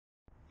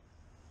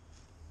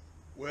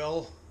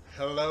Well,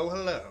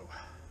 hello.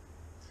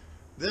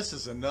 This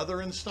is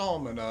another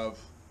installment of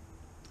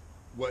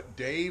what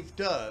Dave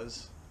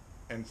does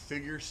and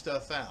figures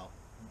stuff out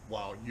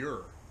while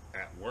you're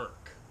at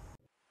work.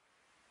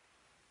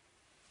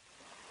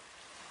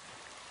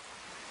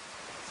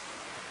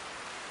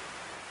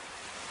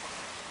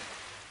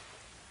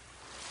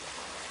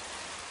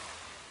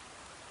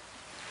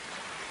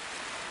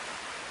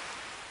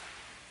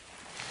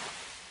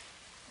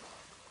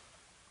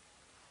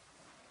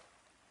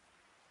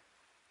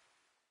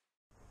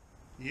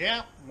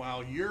 Yeah,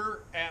 while you're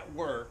at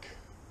work,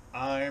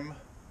 I'm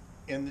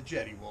in the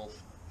JETTYWOLF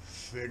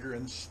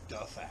figuring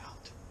stuff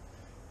out.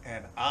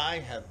 And I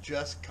have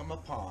just come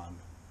upon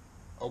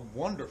a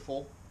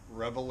wonderful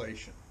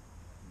revelation.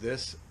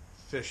 This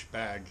fish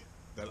bag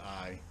that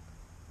I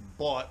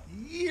bought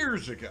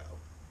years ago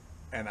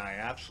and I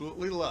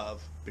absolutely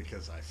love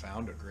because I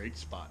found a great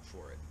spot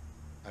for it.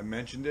 I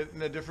mentioned it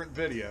in a different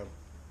video,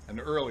 an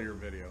earlier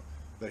video,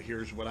 but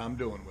here's what I'm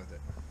doing with it.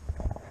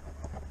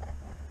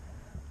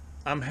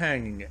 I'm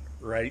hanging it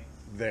right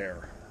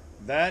there.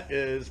 That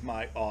is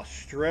my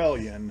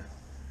Australian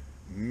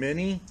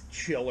mini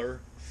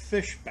chiller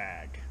fish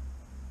bag.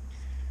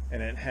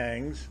 And it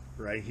hangs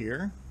right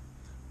here.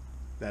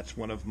 That's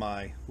one of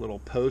my little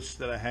posts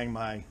that I hang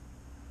my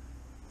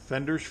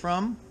fenders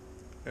from.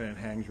 And it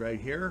hangs right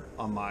here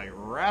on my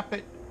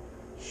Rapid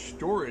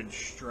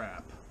storage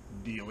strap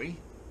dealy.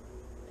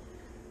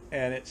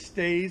 And it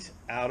stays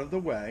out of the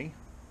way.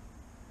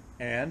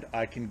 And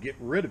I can get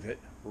rid of it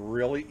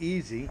really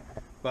easy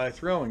by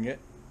throwing it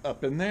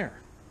up in there.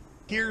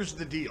 Here's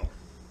the deal.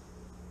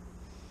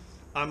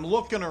 I'm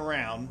looking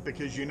around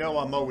because you know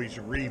I'm always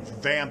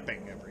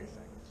revamping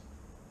everything.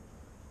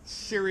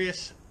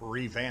 Serious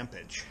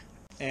revampage.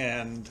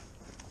 And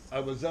I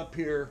was up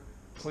here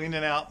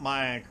cleaning out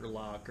my anchor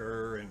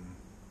locker and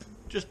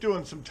just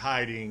doing some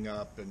tidying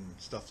up and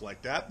stuff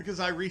like that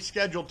because I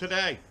rescheduled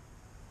today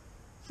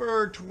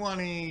for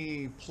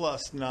 20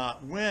 plus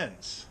knot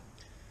winds.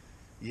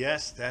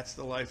 Yes, that's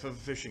the life of a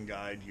fishing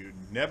guide. You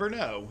never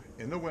know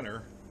in the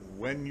winter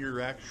when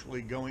you're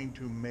actually going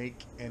to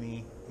make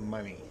any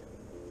money.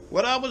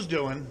 What I was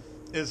doing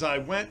is I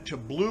went to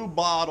Blue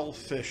Bottle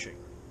fishing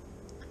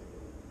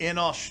in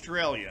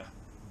Australia.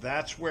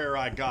 That's where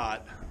I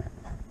got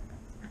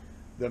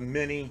the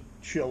mini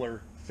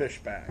chiller fish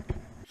bag.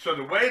 So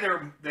the way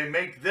they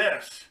make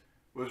this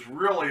was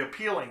really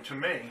appealing to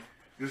me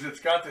because it's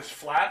got this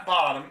flat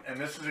bottom and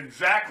this is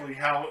exactly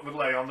how it would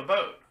lay on the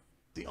boat.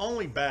 The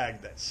only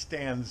bag that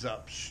stands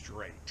up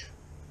straight,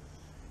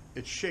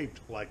 it's shaped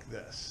like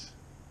this.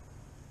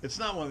 It's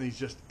not one of these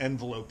just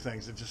envelope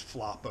things that just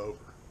flop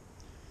over.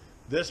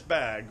 This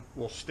bag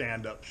will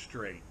stand up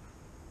straight.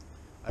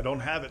 I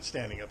don't have it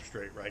standing up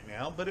straight right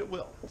now, but it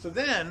will. So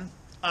then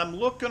I'm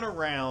looking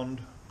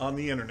around on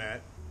the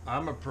internet.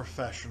 I'm a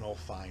professional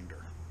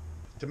finder.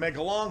 To make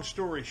a long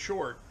story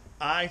short,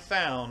 I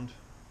found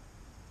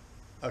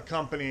a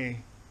company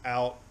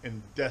out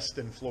in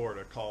Destin,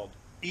 Florida called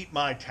Eat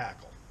My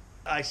Tackle.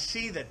 I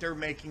see that they're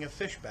making a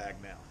fish bag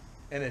now,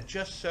 and it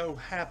just so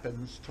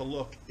happens to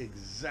look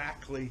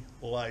exactly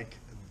like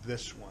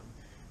this one.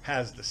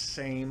 Has the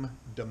same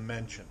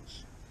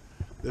dimensions.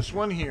 This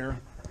one here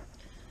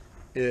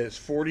is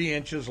 40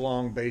 inches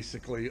long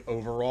basically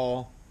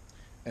overall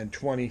and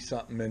 20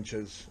 something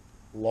inches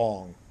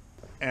long.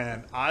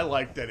 And I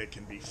like that it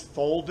can be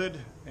folded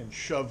and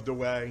shoved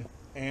away,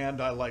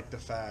 and I like the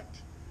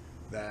fact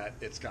that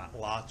it's got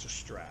lots of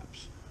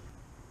straps.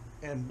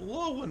 And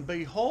lo and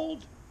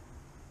behold,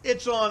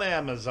 it's on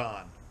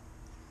Amazon.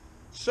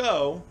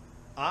 So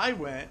I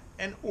went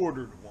and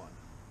ordered one.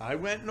 I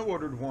went and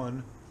ordered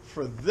one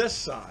for this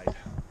side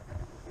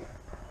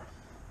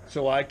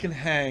so I can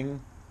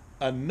hang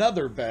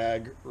another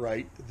bag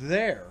right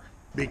there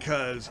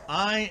because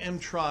I am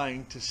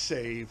trying to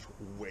save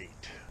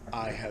weight.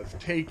 I have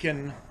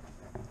taken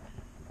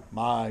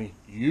my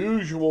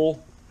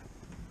usual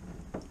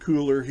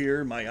cooler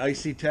here, my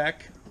Icy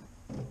Tech,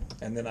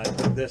 and then I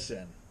put this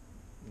in.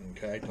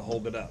 Okay, to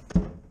hold it up.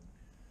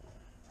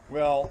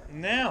 Well,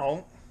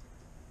 now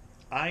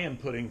I am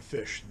putting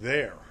fish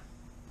there.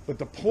 But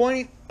the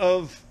point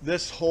of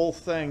this whole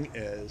thing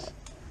is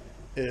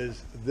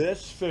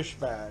this fish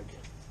bag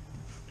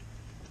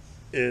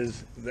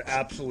is the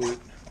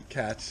absolute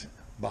cat's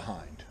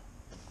behind.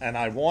 And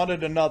I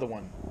wanted another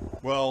one.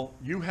 Well,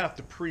 you have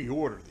to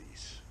pre-order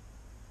these.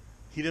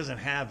 He doesn't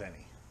have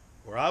any.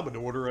 Or I would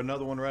order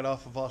another one right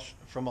off of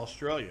from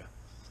Australia.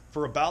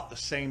 For about the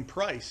same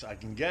price, I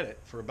can get it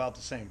for about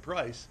the same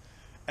price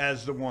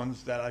as the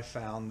ones that I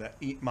found that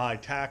Eat My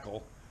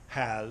Tackle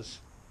has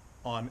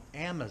on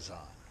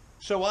Amazon.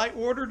 So I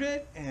ordered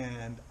it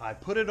and I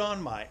put it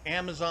on my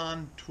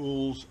Amazon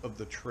Tools of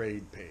the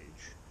Trade page.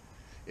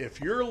 If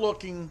you're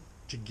looking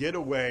to get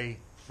away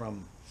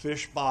from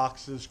fish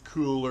boxes,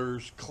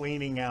 coolers,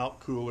 cleaning out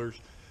coolers,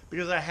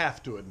 because I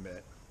have to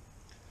admit,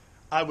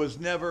 I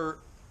was never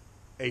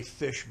a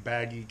fish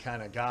baggy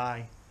kind of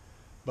guy.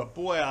 But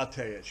boy, I'll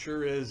tell you, it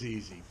sure is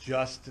easy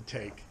just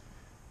to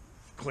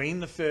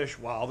clean the fish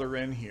while they're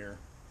in here,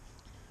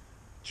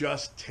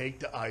 Just take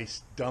the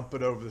ice, dump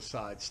it over the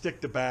side,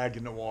 stick the bag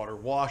in the water,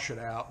 wash it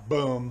out,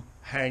 boom,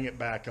 hang it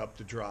back up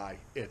to dry.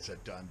 It's a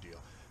done deal.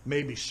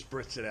 Maybe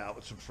spritz it out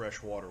with some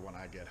fresh water when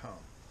I get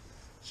home.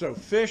 So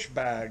fish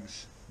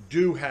bags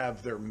do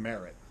have their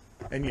merit.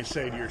 And you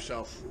say to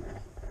yourself,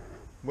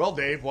 well,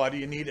 Dave, why do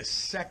you need a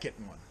second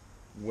one?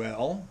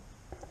 Well,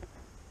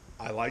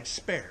 I like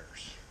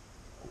spares.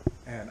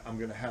 And I'm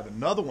going to have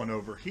another one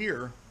over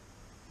here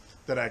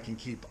that I can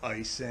keep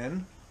ice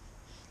in,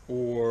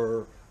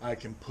 or I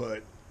can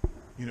put,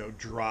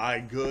 dry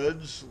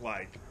goods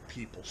like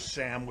people's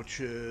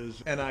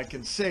sandwiches, and I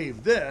can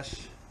save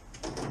this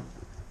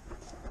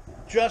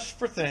just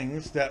for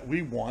things that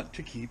we want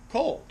to keep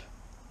cold.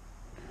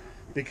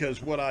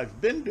 Because what I've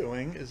been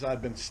doing is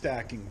I've been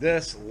stacking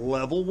this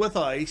level with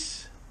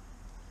ice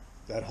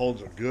that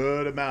holds a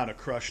good amount of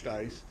crushed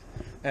ice,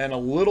 and a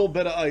little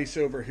bit of ice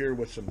over here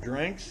with some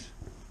drinks.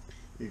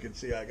 You can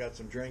see I got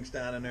some drinks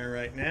down in there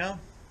right now.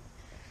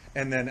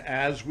 And then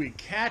as we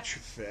catch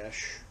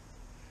fish,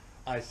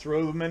 I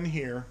throw them in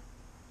here,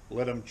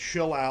 let them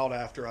chill out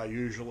after I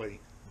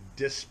usually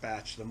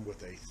dispatch them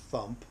with a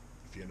thump,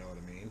 if you know what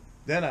I mean.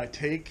 Then I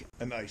take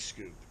an ice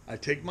scoop. I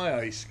take my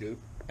ice scoop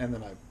and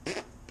then I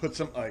put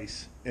some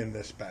ice in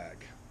this bag.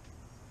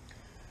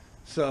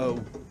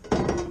 So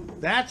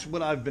that's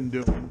what I've been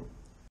doing.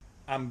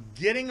 I'm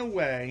getting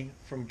away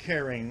from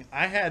carrying,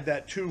 I had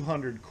that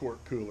 200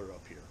 quart cooler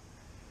up here.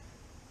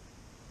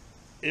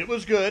 It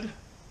was good.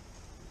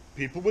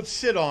 People would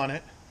sit on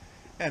it,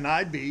 and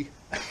I'd be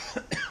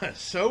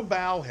so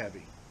bow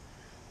heavy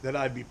that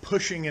I'd be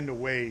pushing into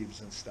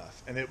waves and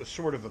stuff, and it was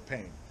sort of a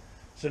pain.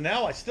 So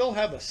now I still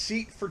have a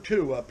seat for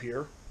two up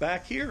here.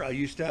 Back here, I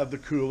used to have the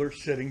cooler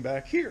sitting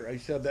back here. I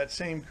used to have that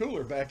same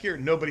cooler back here.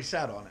 Nobody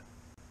sat on it.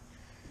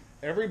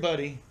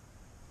 Everybody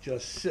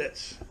just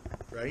sits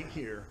right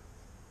here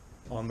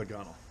on the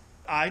gunnel.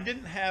 I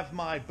didn't have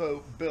my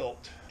boat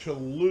built to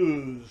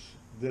lose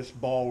this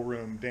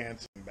ballroom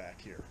dancing back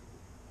here.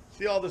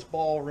 See all this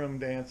ballroom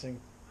dancing?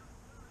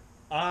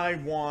 I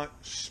want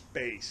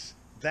space.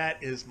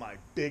 That is my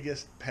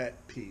biggest pet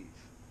peeve.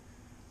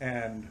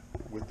 And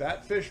with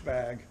that fish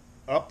bag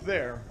up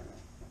there,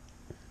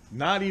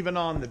 not even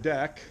on the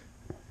deck,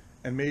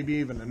 and maybe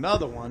even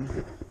another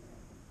one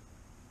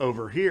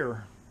over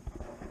here,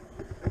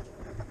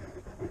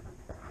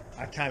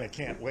 I kind of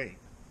can't wait.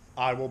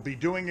 I will be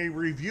doing a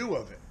review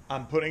of it.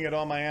 I'm putting it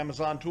on my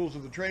Amazon Tools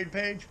of the Trade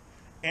page,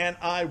 and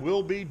I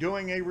will be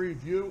doing a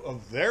review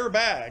of their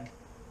bag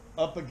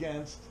up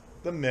against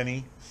the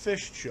mini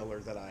fish chiller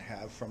that I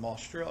have from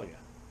Australia.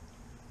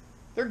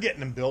 They're getting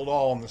them built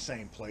all in the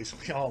same place.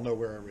 We all know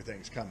where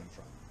everything's coming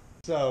from.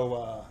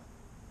 So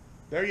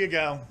there you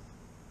go.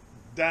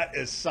 That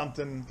is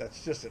something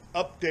that's just an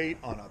update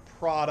on a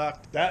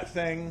product. That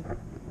thing,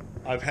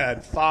 I've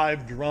had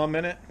 5 drum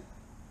in it.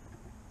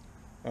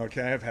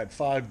 Okay, I've had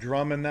 5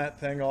 drum in that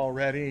thing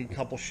already, a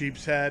couple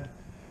sheep's head.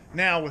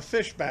 Now with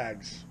fish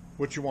bags,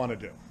 what you want to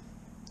do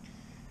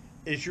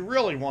is you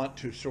really want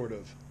to sort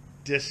of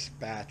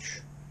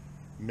dispatch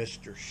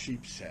Mr.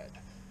 Sheepshead.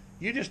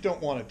 You just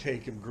don't want to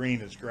take him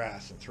green as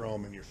grass and throw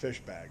him in your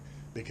fish bag,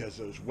 because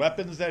those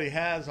weapons that he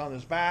has on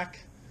his back,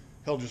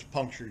 he'll just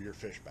puncture your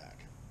fish bag.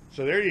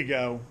 So there you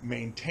go,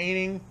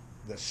 maintaining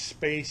the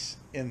space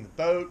in the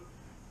boat.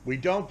 We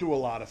don't do a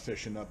lot of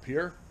fishing up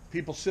here.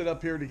 People sit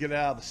up here to get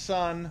out of the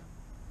sun.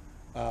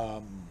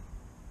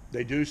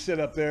 They do sit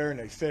up there and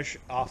they fish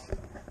off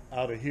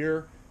out of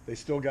here. They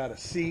still got a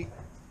seat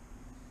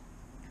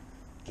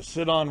to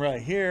sit on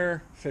right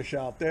here, fish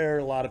out there.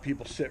 A lot of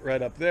people sit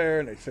right up there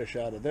and they fish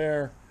out of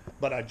there.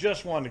 But I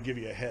just wanted to give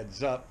you a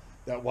heads up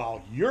that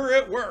while you're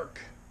at work,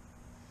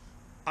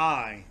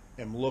 I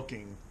am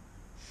looking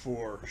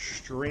for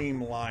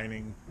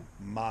streamlining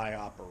my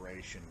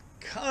operation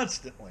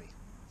constantly.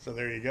 So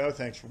there you go.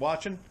 Thanks for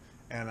watching.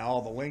 And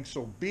all the links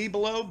will be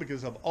below,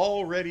 because I've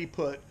already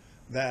put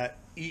that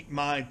Eat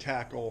My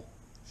Tackle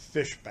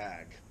fish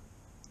bag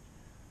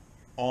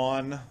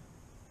on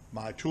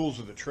my Tools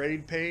of the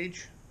Trade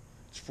page.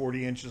 It's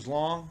 40 inches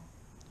long,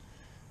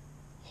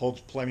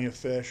 holds plenty of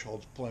fish,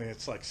 holds plenty.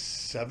 It's like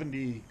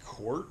 70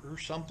 quart or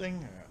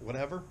something,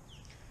 whatever,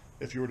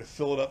 if you were to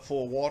fill it up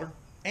full of water.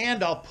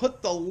 And I'll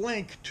put the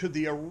link to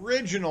the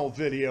original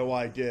video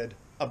I did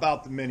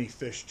about the mini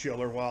fish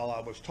chiller while I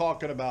was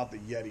talking about the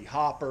Yeti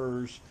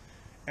hoppers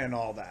and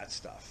all that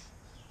stuff.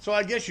 So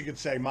I guess you could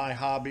say my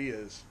hobby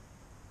is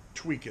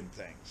tweaking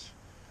things.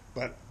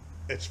 But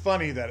it's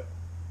funny that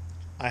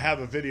I have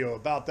a video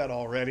about that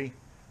already,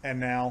 and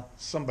now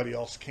somebody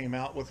else came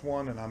out with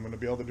one, and I'm going to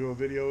be able to do a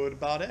video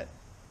about it.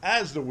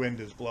 As the wind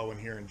is blowing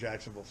here in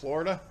Jacksonville,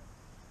 Florida,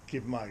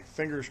 keeping my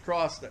fingers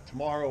crossed that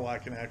tomorrow I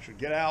can actually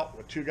get out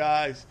with 2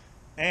 guys,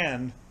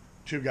 and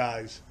 2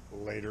 guys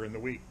later in the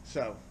week.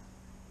 So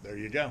there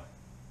you go.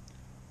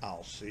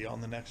 I'll see you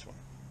on the next one.